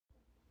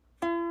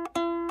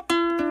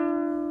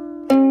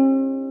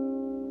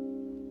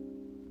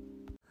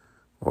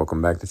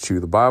Welcome back to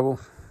Chew the Bible.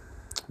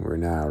 We're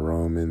now at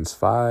Romans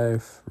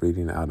 5,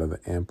 reading out of the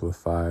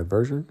Amplified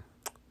Version.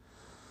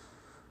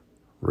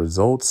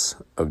 Results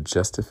of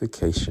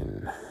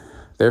justification.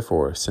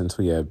 Therefore, since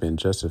we have been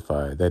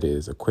justified, that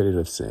is, acquitted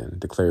of sin,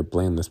 declared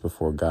blameless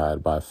before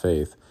God by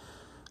faith,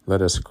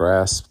 let us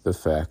grasp the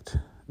fact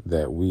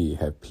that we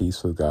have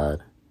peace with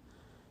God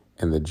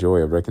and the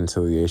joy of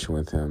reconciliation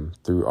with Him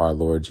through our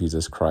Lord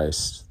Jesus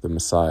Christ, the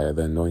Messiah,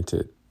 the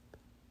Anointed.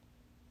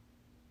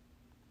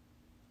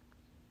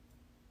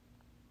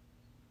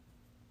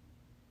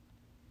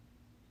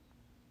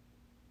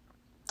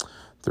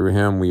 Through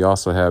Him, we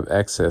also have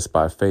access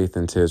by faith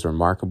into His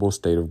remarkable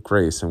state of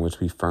grace in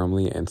which we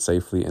firmly and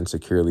safely and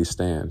securely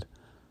stand.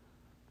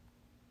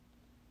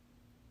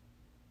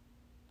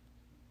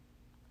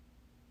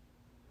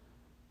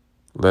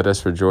 Let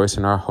us rejoice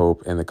in our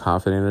hope and the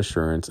confident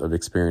assurance of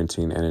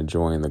experiencing and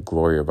enjoying the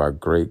glory of our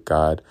great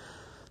God,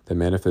 the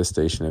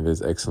manifestation of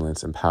His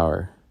excellence and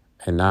power.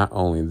 And not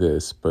only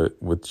this,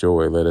 but with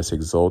joy let us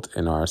exult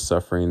in our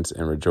sufferings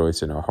and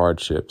rejoice in our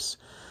hardships,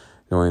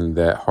 knowing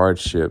that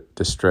hardship,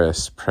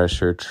 distress,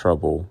 pressure,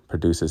 trouble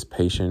produces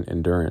patient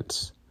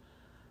endurance.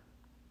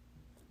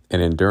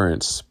 And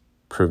endurance,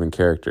 proven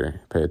character.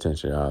 Pay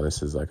attention, y'all.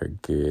 This is like a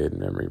good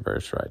memory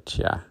verse right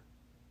here.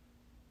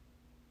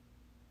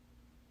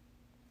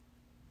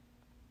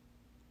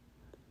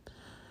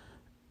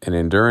 And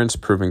endurance,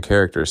 proven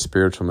character,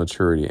 spiritual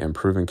maturity, and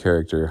proven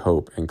character,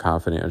 hope, and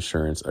confident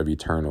assurance of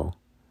eternal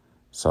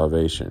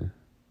salvation.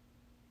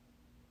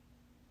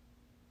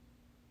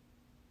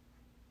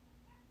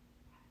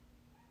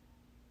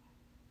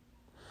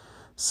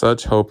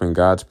 Such hope in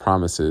God's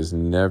promises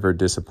never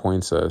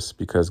disappoints us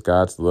because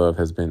God's love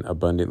has been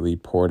abundantly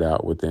poured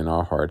out within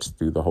our hearts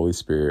through the Holy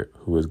Spirit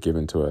who is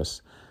given to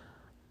us.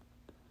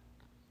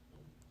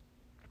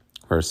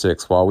 Verse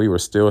 6, while we were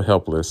still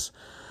helpless,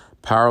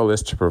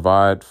 powerless to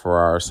provide for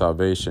our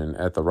salvation,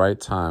 at the right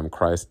time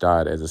Christ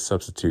died as a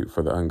substitute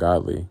for the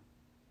ungodly.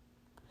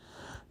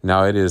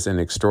 Now it is an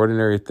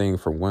extraordinary thing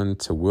for one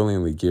to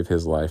willingly give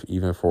his life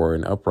even for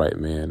an upright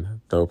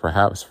man, though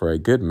perhaps for a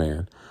good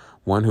man,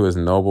 one who is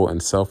noble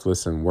and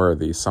selfless and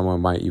worthy. Someone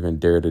might even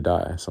dare to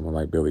die. Someone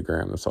like Billy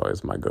Graham, that's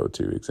always my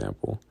go-to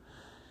example.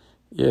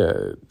 Yeah,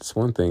 it's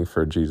one thing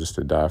for Jesus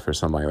to die for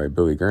somebody like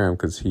Billy Graham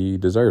because he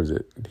deserves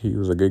it. He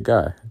was a good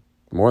guy.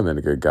 More than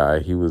a good guy.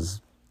 He was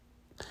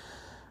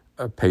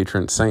a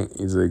patron saint.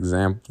 He's an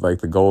example, like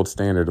the gold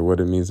standard of what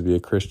it means to be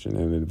a Christian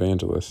and an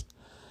evangelist.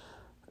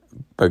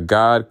 But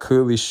God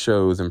clearly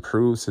shows and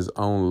proves His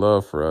own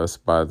love for us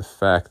by the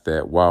fact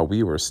that while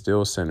we were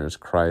still sinners,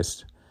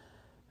 Christ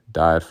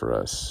died for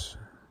us.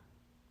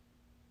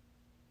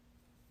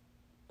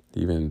 He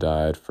even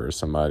died for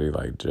somebody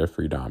like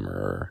Jeffrey Dahmer,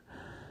 or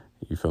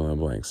you fill in the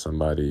blank,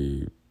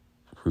 somebody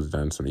who's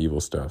done some evil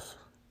stuff.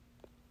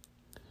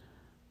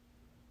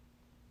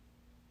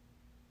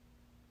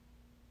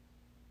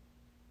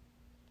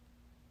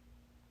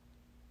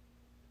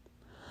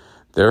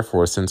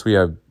 Therefore, since we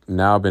have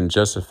now been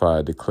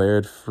justified,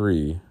 declared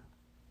free,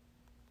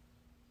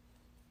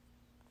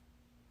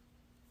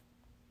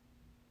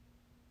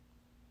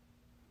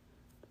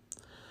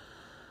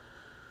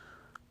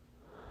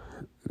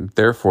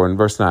 therefore, in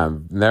verse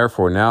 9,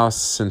 therefore now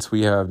since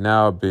we have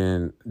now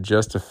been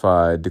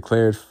justified,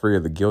 declared free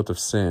of the guilt of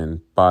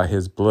sin by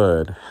His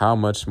blood, how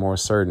much more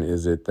certain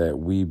is it that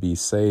we be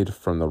saved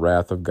from the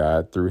wrath of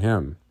God through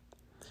Him?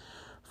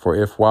 For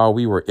if while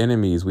we were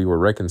enemies, we were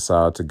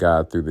reconciled to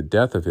God through the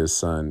death of His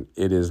Son,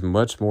 it is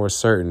much more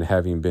certain,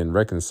 having been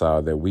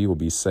reconciled, that we will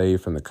be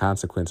saved from the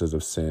consequences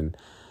of sin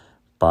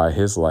by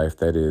His life.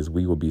 That is,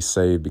 we will be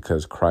saved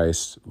because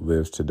Christ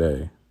lives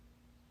today.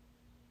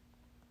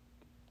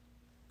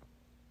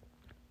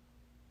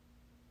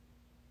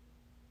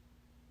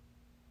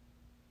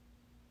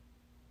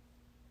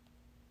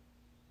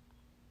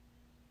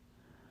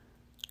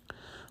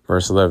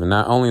 Verse 11,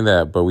 not only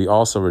that, but we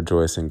also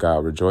rejoice in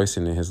God,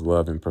 rejoicing in His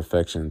love and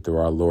perfection through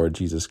our Lord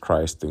Jesus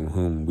Christ, through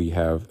whom we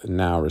have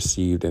now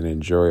received and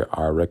enjoy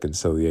our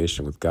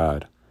reconciliation with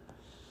God.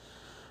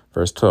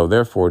 Verse 12,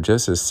 therefore,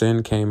 just as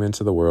sin came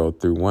into the world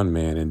through one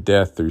man, and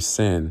death through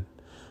sin,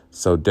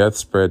 so death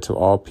spread to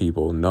all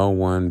people, no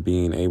one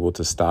being able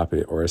to stop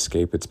it or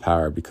escape its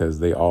power, because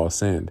they all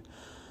sinned.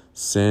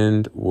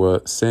 Sin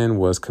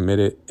was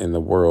committed in the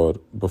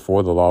world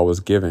before the law was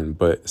given,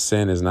 but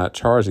sin is not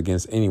charged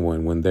against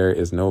anyone when there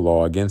is no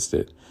law against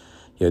it.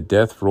 Yet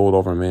death ruled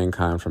over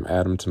mankind from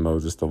Adam to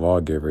Moses, the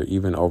lawgiver,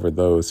 even over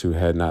those who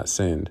had not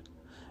sinned,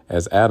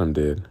 as Adam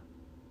did.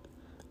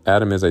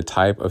 Adam is a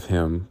type of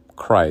Him,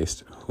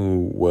 Christ,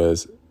 who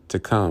was to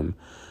come.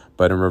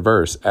 But in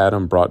reverse,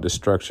 Adam brought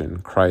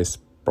destruction, Christ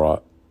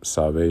brought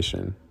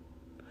salvation.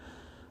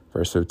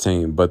 Verse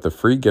 15, but the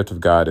free gift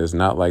of God is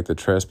not like the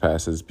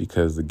trespasses,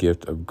 because the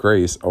gift of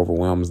grace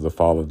overwhelms the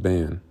fall of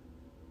man.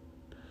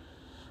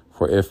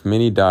 For if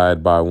many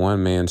died by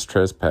one man's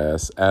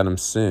trespass,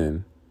 Adam's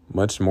sin,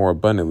 much more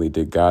abundantly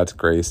did God's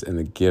grace and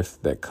the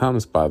gift that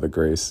comes by the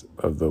grace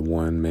of the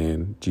one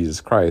man,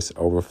 Jesus Christ,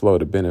 overflow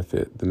to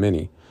benefit the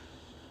many.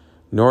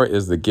 Nor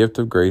is the gift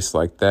of grace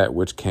like that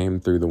which came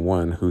through the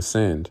one who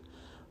sinned.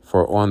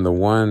 For on the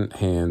one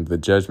hand, the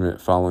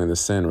judgment following the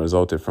sin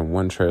resulted from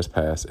one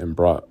trespass and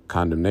brought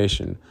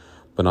condemnation.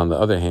 But on the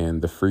other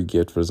hand, the free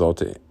gift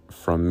resulted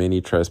from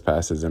many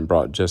trespasses and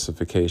brought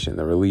justification,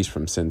 the release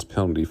from sin's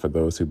penalty for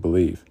those who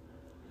believe.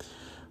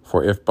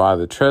 For if by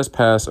the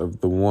trespass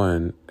of the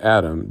one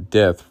Adam,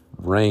 death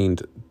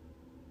reigned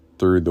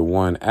through the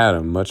one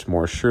Adam, much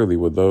more surely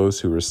will those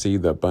who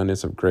receive the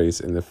abundance of grace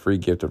and the free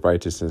gift of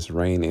righteousness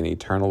reign in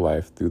eternal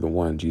life through the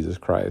one Jesus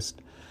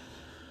Christ.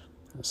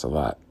 That's a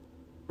lot.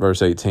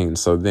 Verse 18,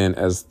 so then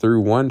as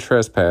through one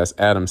trespass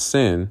Adam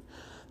sinned,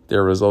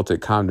 there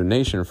resulted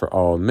condemnation for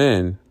all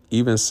men,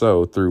 even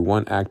so through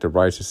one act of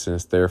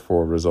righteousness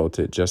therefore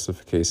resulted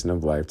justification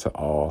of life to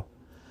all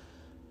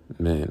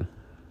men.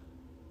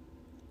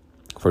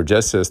 For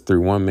just as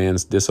through one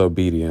man's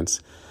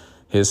disobedience,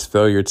 his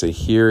failure to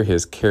hear,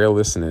 his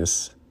failure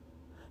to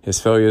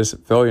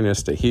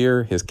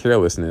hear, his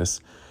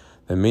carelessness,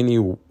 the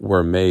many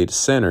were made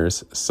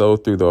sinners, so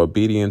through the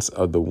obedience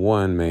of the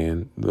one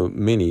man, the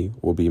many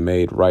will be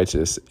made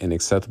righteous and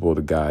acceptable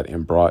to God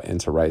and brought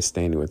into right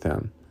standing with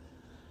him.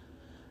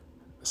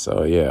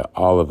 So yeah,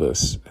 all of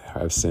us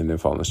have sinned and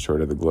fallen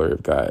short of the glory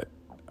of God.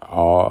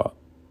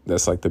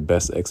 That's like the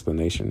best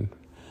explanation.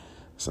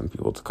 Some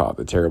people call it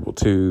the terrible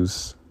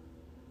twos.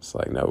 It's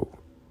like, no,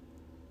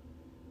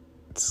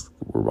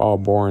 we're all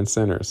born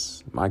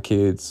sinners. My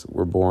kids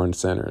were born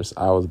sinners.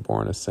 I was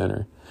born a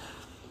sinner.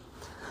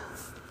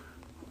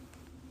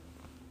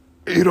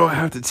 You don't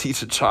have to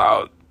teach a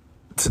child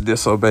to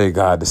disobey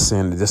God, to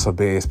sin, to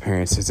disobey his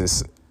parents. It's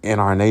just in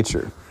our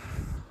nature.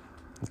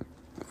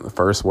 The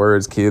first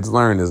words kids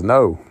learn is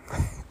no.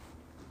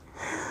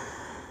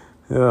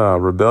 Yeah,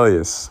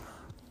 rebellious.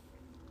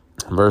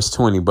 Verse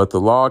 20, but the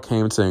law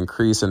came to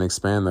increase and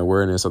expand the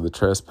awareness of the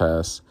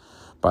trespass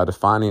by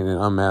defining and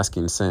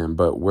unmasking sin.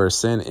 But where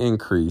sin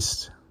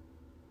increased,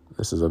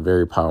 this is a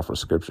very powerful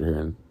scripture here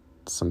and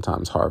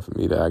sometimes hard for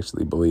me to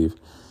actually believe.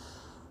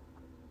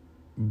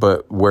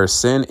 But where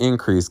sin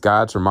increased,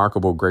 God's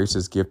remarkable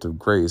gracious gift of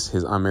grace,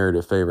 his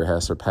unmerited favor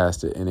has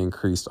surpassed it and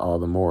increased all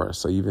the more.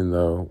 So even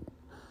though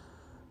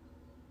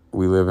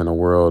we live in a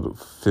world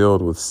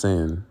filled with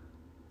sin,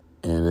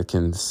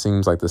 and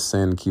seems like the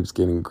sin keeps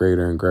getting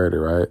greater and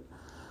greater, right?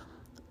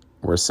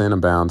 Where sin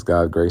abounds,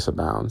 God's grace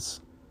abounds.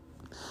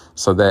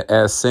 So that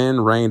as sin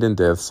reigned in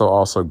death, so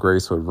also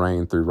grace would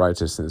reign through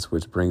righteousness,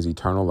 which brings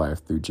eternal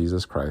life through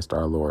Jesus Christ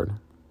our Lord.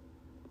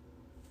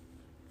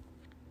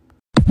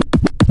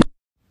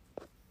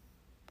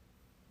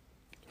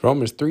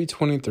 Romans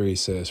 3:23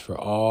 says, for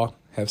all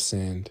have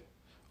sinned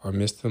or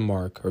missed the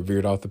mark or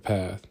veered off the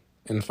path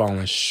and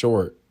fallen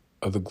short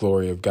of the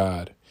glory of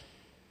God,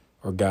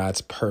 or God's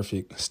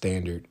perfect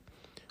standard.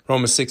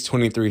 Romans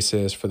 6:23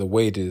 says, for the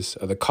wages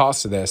or the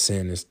cost of that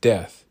sin is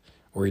death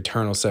or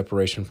eternal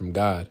separation from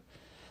God.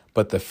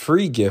 But the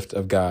free gift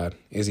of God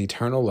is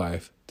eternal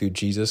life through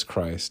Jesus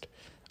Christ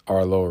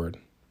our Lord.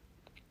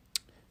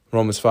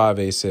 Romans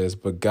 5:8 says,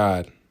 but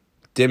God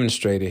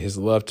demonstrated his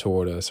love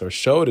toward us, or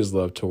showed his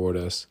love toward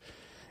us,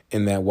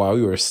 in that while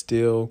we were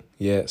still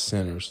yet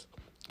sinners,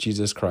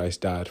 Jesus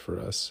Christ died for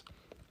us.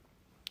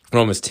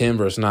 Romans 10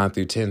 verse 9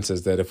 through 10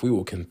 says that if we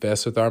will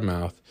confess with our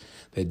mouth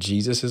that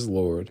Jesus is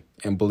Lord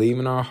and believe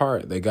in our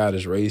heart that God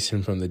has raised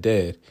him from the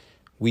dead,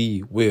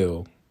 we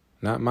will,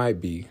 not might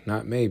be,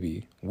 not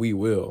maybe, we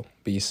will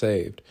be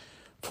saved.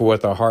 For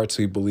with our hearts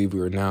we believe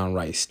we are now in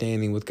right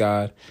standing with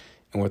God,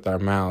 and with our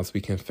mouths we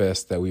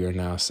confess that we are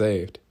now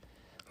saved.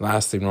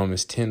 Lastly,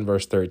 Romans 10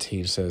 verse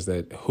 13 says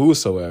that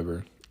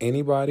whosoever,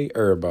 anybody,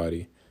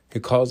 everybody, who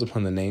calls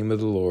upon the name of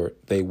the Lord,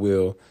 they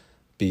will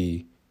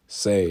be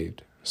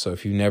saved. So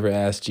if you've never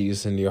asked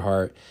Jesus into your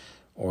heart,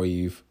 or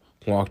you've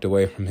walked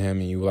away from him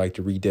and you would like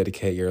to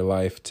rededicate your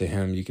life to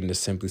him, you can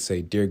just simply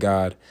say, dear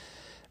God,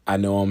 I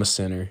know I'm a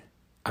sinner.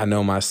 I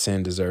know my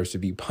sin deserves to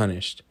be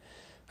punished.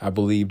 I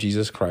believe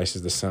Jesus Christ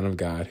is the Son of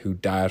God who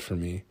died for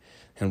me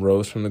and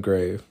rose from the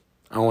grave.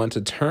 I want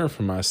to turn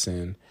from my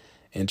sin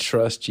and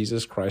trust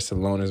Jesus Christ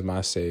alone as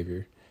my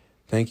Savior.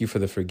 Thank you for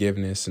the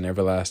forgiveness and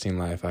everlasting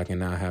life I can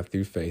now have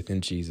through faith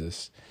in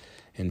Jesus.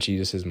 In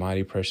Jesus'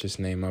 mighty precious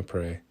name I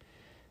pray.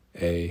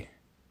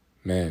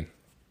 Amen.